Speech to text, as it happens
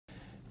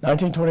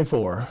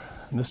1924,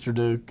 Mr.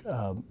 Duke,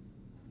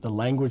 the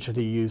language that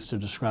he used to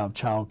describe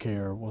child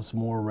care was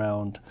more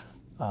around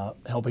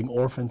helping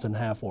orphans and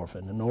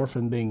half-orphan. An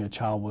orphan being a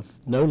child with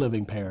no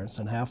living parents,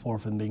 and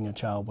half-orphan being a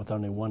child with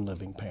only one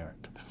living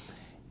parent.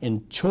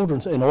 In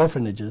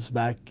orphanages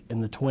back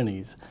in the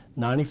 20s,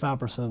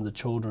 95% of the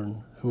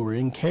children who were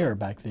in care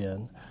back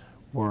then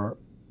were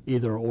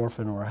either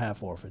orphan or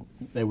half-orphan.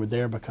 They were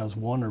there because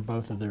one or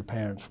both of their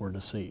parents were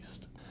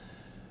deceased.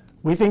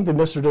 We think that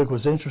Mr. Duke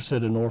was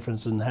interested in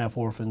orphans and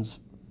half-orphans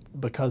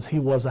because he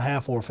was a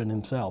half-orphan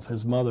himself.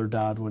 His mother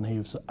died when he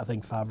was, I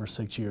think, 5 or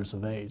 6 years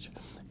of age.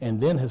 And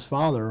then his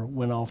father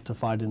went off to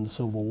fight in the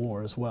Civil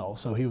War as well.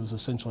 So he was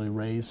essentially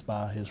raised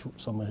by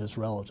some of his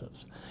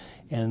relatives.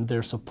 And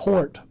their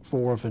support for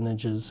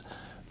orphanages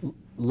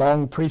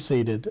long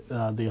preceded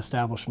the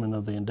establishment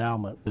of the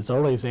endowment. As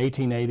early as the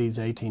 1880s,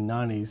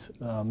 1890s,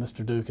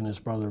 Mr. Duke and his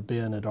brother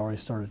Ben had already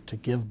started to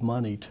give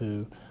money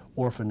to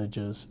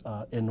orphanages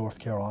in North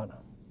Carolina.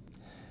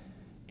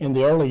 In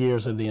the early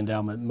years of the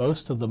endowment,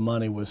 most of the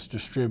money was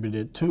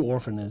distributed to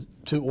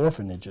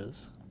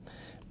orphanages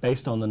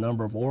based on the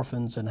number of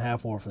orphans and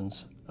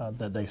half-orphans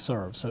that they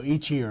served. So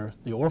each year,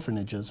 the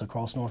orphanages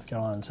across North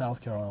Carolina and South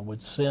Carolina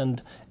would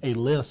send a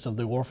list of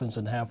the orphans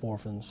and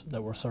half-orphans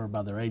that were served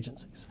by their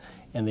agencies.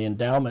 And the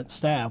endowment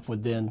staff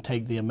would then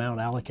take the amount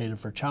allocated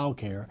for child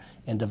care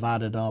and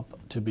divide it up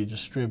to be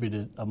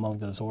distributed among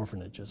those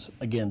orphanages,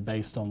 again,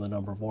 based on the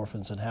number of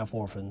orphans and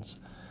half-orphans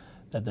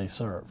that they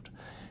served.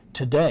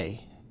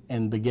 Today,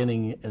 and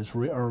beginning as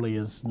early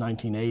as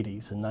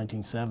 1980s and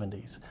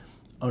 1970s,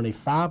 only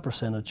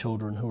 5% of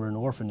children who are in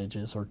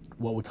orphanages, or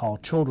what we call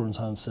children's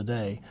homes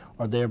today,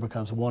 are there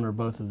because one or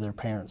both of their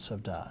parents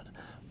have died.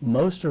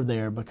 Most are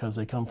there because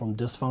they come from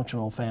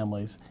dysfunctional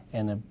families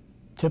and have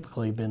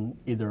typically been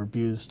either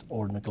abused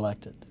or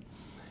neglected.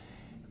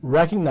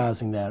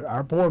 Recognizing that,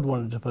 our board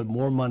wanted to put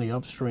more money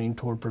upstream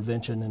toward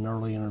prevention and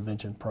early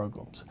intervention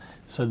programs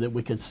so that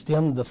we could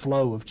stem the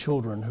flow of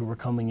children who were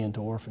coming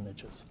into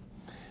orphanages.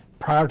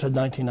 Prior to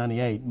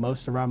 1998,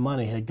 most of our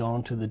money had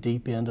gone to the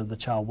deep end of the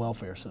child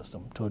welfare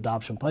system, to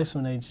adoption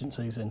placement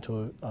agencies and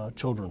to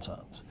children's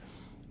homes.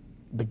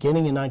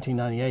 Beginning in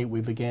 1998,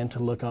 we began to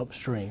look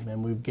upstream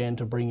and we began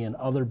to bring in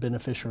other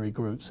beneficiary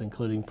groups,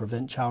 including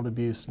Prevent Child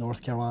Abuse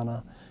North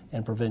Carolina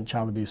and Prevent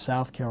Child Abuse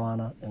South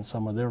Carolina and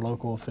some of their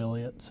local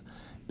affiliates,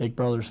 Big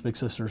Brothers Big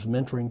Sisters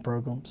mentoring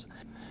programs.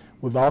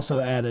 We've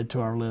also added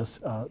to our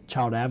list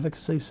child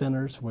advocacy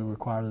centers. We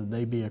require that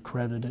they be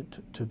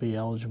accredited to be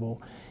eligible.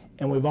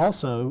 And we've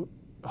also,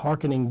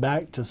 hearkening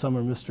back to some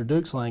of Mr.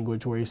 Duke's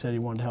language where he said he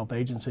wanted to help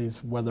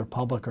agencies, whether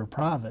public or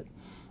private,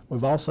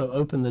 we've also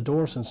opened the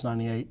door since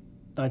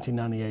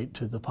 1998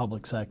 to the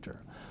public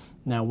sector.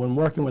 Now, when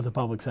working with the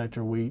public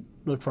sector, we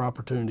look for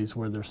opportunities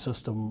where there's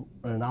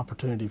an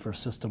opportunity for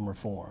system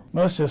reform.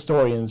 Most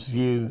historians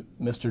view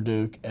Mr.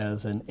 Duke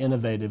as an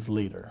innovative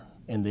leader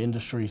in the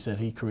industries that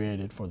he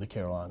created for the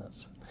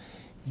Carolinas.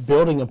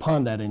 Building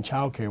upon that in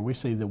child care, we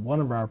see that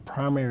one of our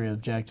primary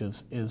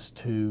objectives is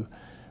to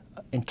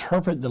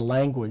interpret the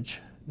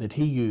language that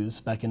he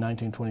used back in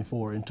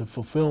 1924 and to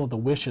fulfill the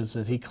wishes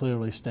that he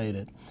clearly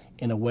stated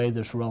in a way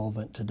that's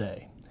relevant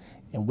today.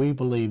 And we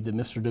believe that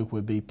Mr. Duke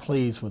would be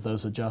pleased with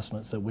those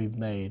adjustments that we've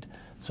made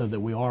so that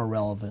we are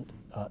relevant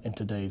in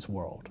today's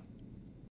world.